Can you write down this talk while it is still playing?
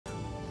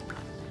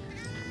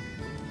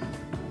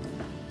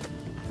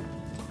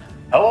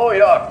So,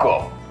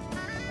 Jaakko,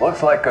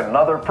 looks like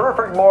another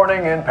perfect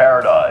morning in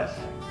paradise.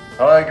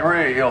 I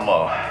agree,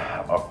 Ilmo.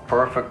 A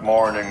perfect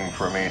morning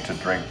for me to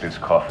drink this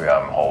coffee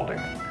I'm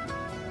holding.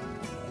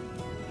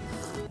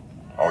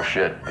 Oh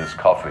shit, this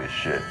coffee is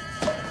shit.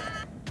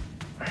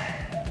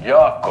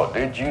 Jaakko,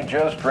 did you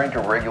just drink a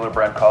regular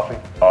brand coffee?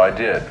 I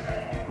did.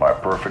 My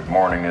perfect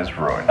morning is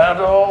ruined. And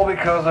all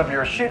because of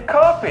your shit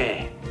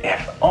coffee.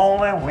 If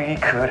only we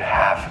could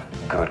have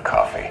good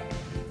coffee.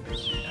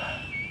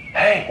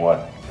 Hey!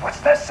 What? What's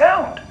that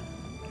sound?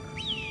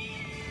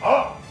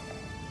 Oh!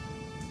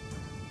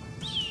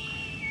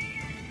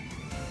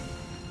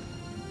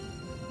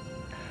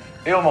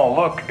 Ilmo,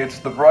 look, it's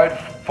the Bright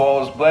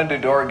Falls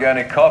blended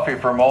organic coffee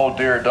from Old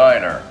Deer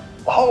Diner.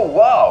 Oh,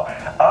 wow!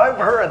 I've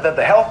heard that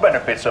the health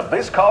benefits of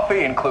this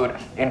coffee include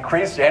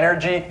increased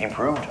energy,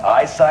 improved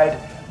eyesight,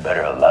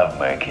 better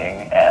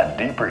lovemaking, and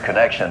deeper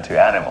connection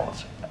to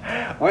animals.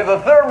 With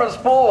a thermos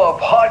full of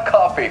hot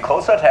coffee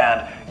close at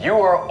hand, you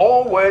are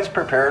always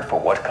prepared for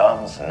what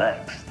comes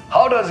next.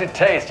 How does it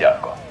taste,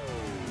 Jaakko?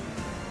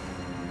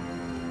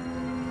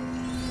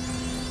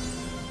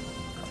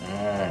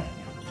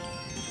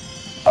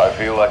 I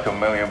feel like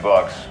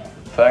 $1,000,000.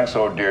 Thanks,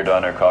 Old Deer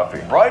Diner Coffee.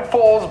 Bright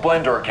Falls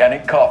Blend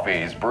Organic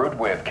Coffee is brewed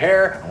with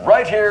care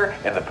right here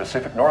in the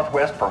Pacific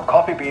Northwest from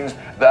coffee beans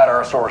that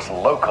are sourced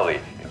locally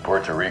in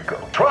Puerto Rico.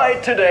 Try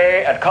it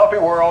today at Coffee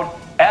World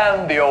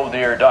and the Old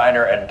Deer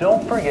Diner, and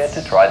don't forget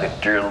to try the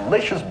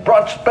delicious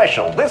brunch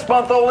special this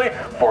month only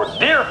for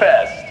Deer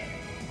Fest.